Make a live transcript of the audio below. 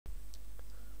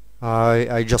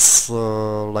I just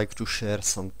like to share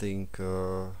something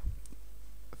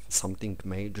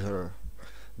major,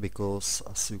 because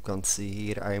as you can see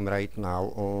here, I am right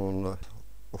now on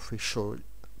official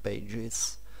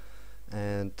pages,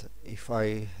 and if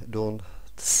I don't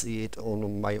see it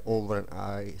on my own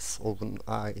eyes,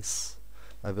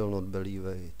 I will not believe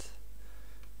it.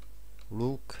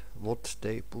 Look what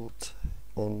they put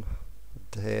on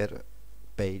their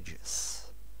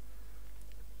pages.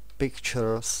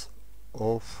 Pictures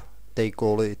of, they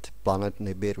call it planet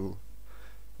Nibiru,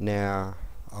 near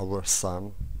our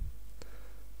sun,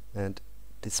 and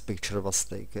this picture was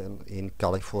taken in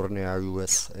California,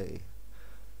 USA.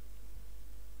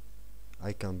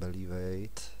 I can't believe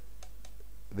it.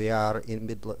 We are in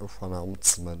middle of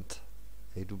announcement.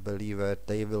 I do believe that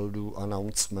they will do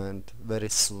announcement very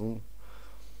soon,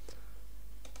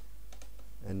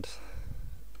 and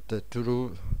the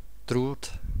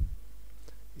truth,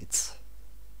 it's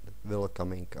will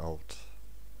coming out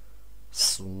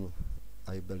soon.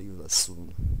 I believe that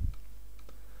soon.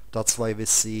 That's why we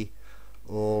see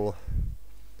all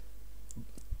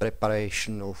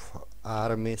preparation of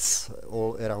armies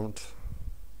all around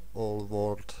all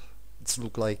world. It's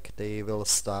look like they will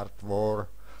start war,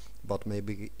 but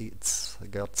maybe it's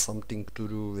got something to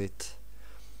do with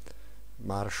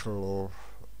martial law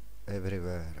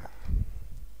everywhere.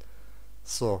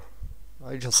 So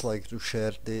I just like to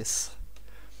share this.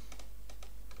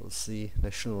 We'll see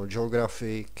National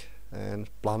Geographic and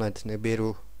planet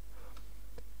Nibiru.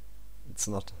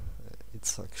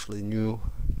 It's actually new.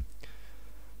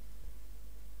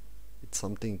 It's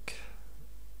something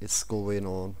is going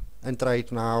on. And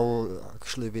right now,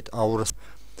 actually with hours,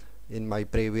 in my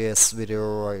previous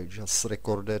video I just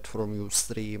recorded from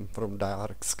Ustream, from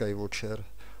Dark Sky Watcher.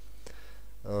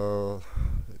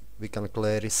 We can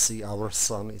clearly see our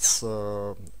sun is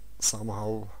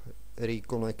somehow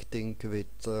reconnecting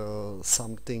with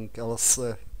something else.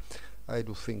 I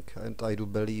do think and I do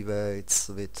believe it's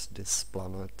with this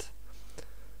planet,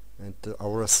 and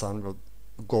our sun will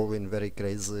go in very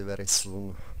crazy very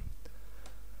soon.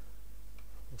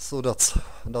 So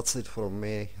that's it from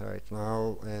me right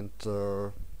now, and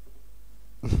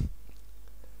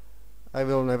I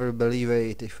will never believe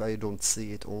it if I don't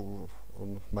see it all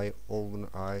on my own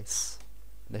eyes.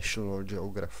 National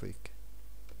Geographic.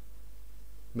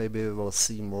 Maybe we will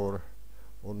see more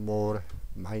on more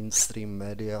mainstream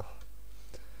media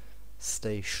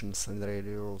stations and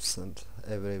radios and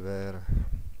everywhere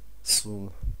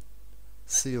soon.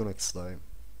 See you next time.